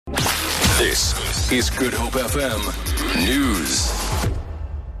This is Good Hope FM News.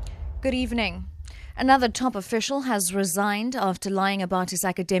 Good evening. Another top official has resigned after lying about his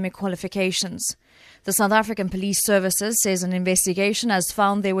academic qualifications. The South African Police Services says an investigation has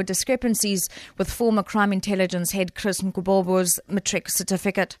found there were discrepancies with former Crime Intelligence head Chris Mkubobo's matric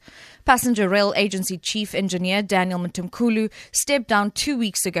certificate. Passenger Rail Agency Chief Engineer Daniel Mtumkulu stepped down 2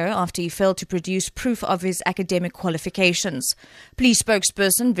 weeks ago after he failed to produce proof of his academic qualifications. Police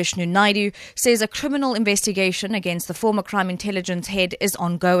spokesperson Vishnu Naidu says a criminal investigation against the former Crime Intelligence head is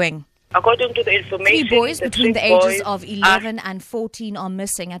ongoing. According to the information, 3 boys between the ages of 11 and 14 are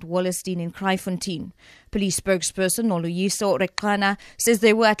missing at Wallerstein in Kraaifontein. Police spokesperson Noluyiso Rekana says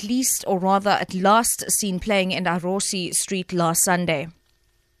they were at last seen playing in Arosi Street last Sunday.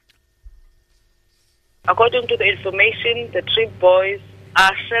 According to the information, the 3 boys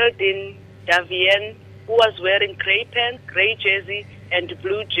are Sheldon Davian, who was wearing grey pants, grey jersey and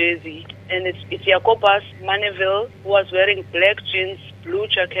blue jersey. And it's Jacobus Maneville, who was wearing black jeans, blue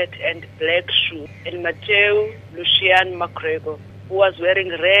jacket and black shoe. And Mateo Lucian McGregor, who was wearing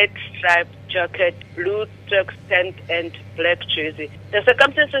red striped jacket, blue tux pant and black jersey. The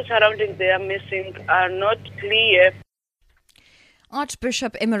circumstances surrounding their missing are not clear.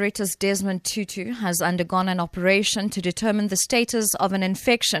 Archbishop Emeritus Desmond Tutu has undergone an operation to determine the status of an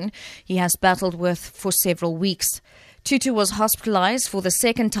infection he has battled with for several weeks. Tutu was hospitalized for the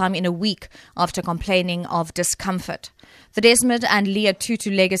second time in a week after complaining of discomfort. The Desmond and Leah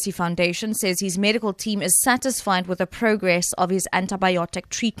Tutu Legacy Foundation says his medical team is satisfied with the progress of his antibiotic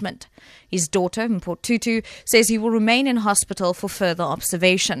treatment. His daughter, Mpho Tutu, says he will remain in hospital for further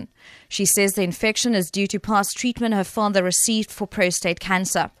observation. She says the infection is due to past treatment her father received for prostate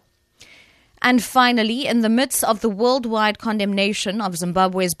cancer. And finally, in the midst of the worldwide condemnation of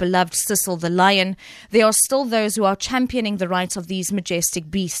Zimbabwe's beloved Cecil the lion, there are still those who are championing the rights of these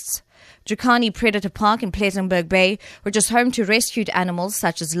majestic beasts. Jukani Predator Park in Plettenberg Bay, which is home to rescued animals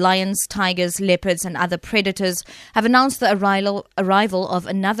such as lions, tigers, leopards and other predators, have announced the arrival of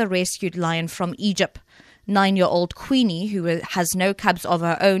another rescued lion from Egypt. 9-year-old Queenie, who has no cubs of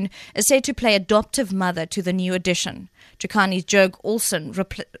her own, is said to play adoptive mother to the new addition. Jukani's Jurg Olsen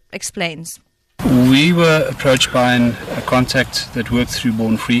explains. We were approached by a contact that worked through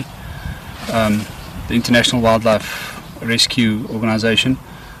Born Free, the International Wildlife Rescue Organization,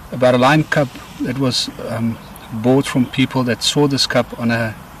 about a lion cub that was bought from people that saw this cub on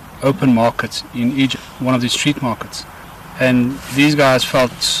an open market in Egypt, one of the street markets. And these guys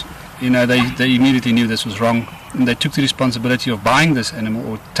felt, they immediately knew this was wrong, and they took the responsibility of buying this animal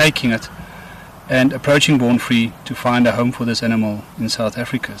or taking it and approaching Born Free to find a home for this animal in South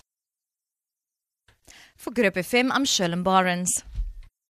Africa. For Good Hope FM, I'm Shirley Barnes.